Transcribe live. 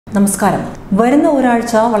നമസ്കാരം. വരുന്ന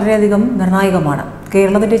ഒരാഴ്ച വളരെയധികം നിർണായകമാണ്.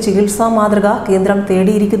 കേരളത്തിന്റെ ചികിത്സാ മാതൃക കേന്ദ്രം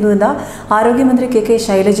തേടിയിരിക്കുന്നുവെന്ന് ആരോഗ്യമന്ത്രി കെ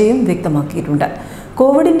ശൈലജയും വ്യക്തമാക്കിയിട്ടുണ്ട്.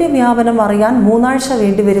 കോവിഡിന്റെ വ്യാപനം അറിയാൻ 3 ആഴ്ച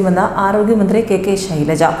വേണ്ടിവരുമെന്ന് ആരോഗ്യമന്ത്രി കെ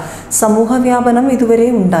ശൈലജ. സമൂഹ വ്യാപനം ഇതുവരെ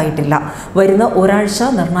ഉണ്ടായിട്ടില്ല. വരുന്ന ഒരാഴ്ച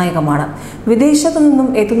നിർണായകമാണ്. വിദേശത്തു നിന്നും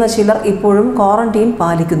എത്തുന്ന ചിലർ ഇപ്പോഴും ക്വാറന്റൈൻ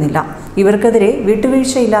പാലിക്കുന്നില്ല. ഇവർക്കെതിരെ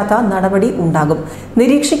വിട്ടുവീഴ്ചയില്ലാത്ത നടപടി ഉണ്ടാകും.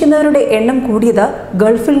 നിരീക്ഷിക്കുന്നവരുടെ എണ്ണം കൂടിയത്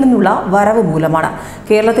ഗൾഫിൽ നിന്നുള്ള വരവ് മൂലമാണ്.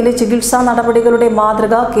 കേരളത്തിലെ ചികിത്സാ നടപടികളുടെ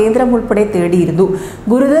മാതൃക കേന്ദ്രം ഉൾപ്പെടെ തേടിയിരുന്നു.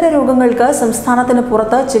 ഗുരുതര രോഗങ്ങൾക്ക് സംസ്ഥാനത്തിന്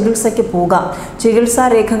പുറത്ത് ചികിത്സയ്ക്ക് പോകാം. ചികിത്സാ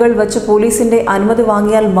രേഖകൾ വച്ച് പോലീസിന്റെ അനുമതി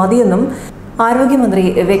വാങ്ങിയാൽ മതിയെന്നും ആരോഗ്യമന്ത്രി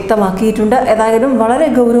വ്യക്തമാക്കിയിട്ടുണ്ട്. ഏതായാലും വളരെ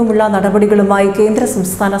ഗൗരവമുള്ള നടപടികളുമായി കേന്ദ്ര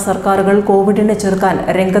സംസ്ഥാന സർക്കാരുകൾ കോവിഡിനെ ചെറുക്കാൻ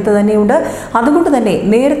രംഗത്ത് തന്നെയുണ്ട്. അതുകൊണ്ട് തന്നെ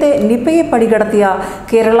നേരത്തെ നിപയെ പടികടത്തിയ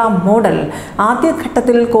കേരള മോഡൽ,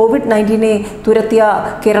 ആദ്യഘട്ടത്തിൽ COVID-19 തുരത്തിയ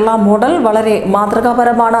കേരള മോഡൽ വളരെ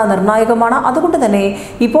മാതൃകാപരമാണ്, നിർണായകമാണ്. അതുകൊണ്ട് തന്നെ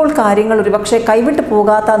ഇപ്പോൾ കാര്യങ്ങൾ ഒരുപക്ഷെ കൈവിട്ടു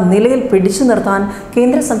പോകാത്ത നിലയിൽ പിടിച്ചു നിർത്താൻ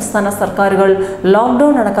കേന്ദ്ര സംസ്ഥാന സർക്കാരുകൾ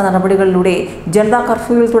ലോക്ക്ഡൌൺ അടക്ക നടപടികളിലൂടെ ജനതാ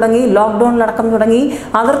കർഫ്യൂവിൽ തുടങ്ങി, ലോക്ക്ഡൌണിലടക്കം തുടങ്ങി,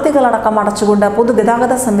 അതിർത്തികളടക്കം അടച്ചുകൊണ്ട്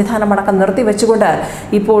പൊതുഗതാഗത സംവിധാനമടക്കം നിർത്തിവെച്ചുകൊണ്ട്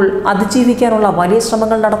ഇപ്പോൾ അതിജീവിക്കാനുള്ള വലിയ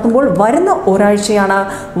ശ്രമങ്ങൾ നടത്തുമ്പോൾ വരുന്ന ഒരാഴ്ചയാണ്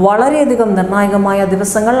വളരെയധികം നിർണായകമായ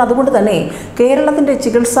ദിവസങ്ങൾ. അതുകൊണ്ട് തന്നെ കേരളത്തിന്റെ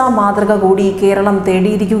ചികിത്സാ മാതൃക കൂടി കേരളം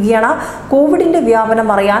തേടിയിരിക്കുകയാണ്. കോവിഡിന്റെ വ്യാപനം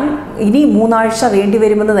അറിയാൻ ഇനി 3 ആഴ്ച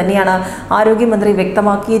വേണ്ടിവരുമെന്ന് തന്നെയാണ് ആരോഗ്യമന്ത്രി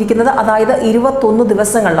വ്യക്തമാക്കിയിരിക്കുന്നത്. അതായത് 21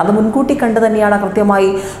 ദിവസങ്ങൾ, അത് മുൻകൂട്ടി കണ്ടു തന്നെയാണ്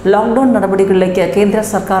കൃത്യമായി ലോക്ക്ഡൌൺ നടപടികളിലേക്ക് കേന്ദ്ര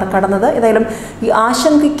സർക്കാർ കടന്നത്. ഏതായാലും ഈ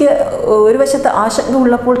ആശങ്കയ്ക്ക് ഒരു വശത്ത് ആശങ്ക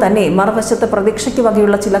ഉള്ളപ്പോൾ തന്നെ മറുവശത്ത് പ്രതീക്ഷയ്ക്ക്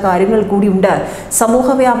വകയുള്ള ചില കാര്യങ്ങൾ കൂടിയുണ്ട്.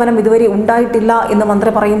 സമൂഹ വ്യാപനം ഇതുവരെ ഉണ്ടായിട്ടില്ല എന്ന്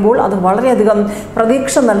മന്ത്രി പറയുമ്പോൾ അത് വളരെയധികം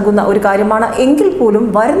പ്രതീക്ഷ നൽകുന്ന ഒരു കാര്യമാണ്. എങ്കിൽ പോലും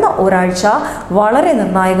വരുന്ന ഒരാഴ്ച വളരെ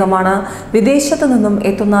നിർണായകമാണ്. വിദേശത്ത് നിന്നും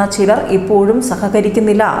എത്തുന്ന ചിലർ ഇപ്പോഴും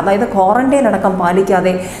സഹകരിക്കുന്നില്ല. അതായത് ക്വാറന്റൈൻ അടക്കം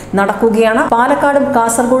പാലിക്കാതെ നടക്കുകയാണ്. പാലക്കാടും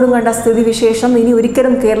കാസർഗോഡും കണ്ട സ്ഥിതിവിശേഷം ഇനി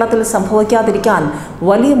ഒരിക്കലും കേരളത്തിൽ സംഭവിക്കാതിരിക്കാൻ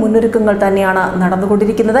വലിയ മുന്നൊരുക്കങ്ങൾ തന്നെയാണ്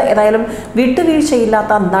നടന്നുകൊണ്ടിരിക്കുന്നത്. ഏതായാലും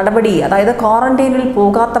വിട്ടുവീഴ്ചയില്ലാത്ത നടപടി, അതായത് ക്വാറന്റൈനിൽ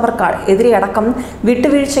പോകാത്തവർക്ക് എതിരെ അടക്കം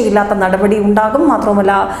വിട്ടുവീഴ്ചയില്ലാത്ത നടപടി ഉണ്ടാകും.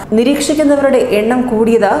 മാത്രമല്ല, നിരീക്ഷിക്കുന്നവരുടെ എണ്ണം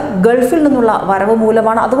കൂടിയത് ഗൾഫിൽ നിന്നുള്ള വരവ്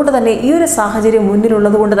മൂലമാണ്. അതുകൊണ്ട് തന്നെ ഈ ഒരു സാഹചര്യം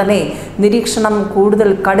മുന്നിലുള്ളത് കൊണ്ട് തന്നെ നിരീക്ഷണം കൂടുതൽ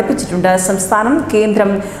കടുപ്പിച്ചിട്ടുണ്ട് സംസ്ഥാനം.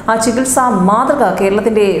 കേന്ദ്രം ആ ചികിത്സാ മാതൃക,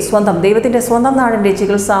 കേരളത്തിന്റെ സ്വന്തം, ദൈവത്തിന്റെ സ്വന്തം നാടിന്റെ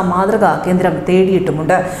ചികിത്സാ മാതൃക കേന്ദ്രം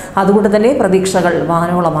തേടിയിട്ടുമുണ്ട്. അതുകൊണ്ട് തന്നെ പ്രതീക്ഷകൾ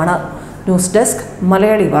വാനോളമാണ്. ന്യൂസ് ഡെസ്ക്,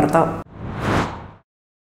 മലയാളി വാർത്ത.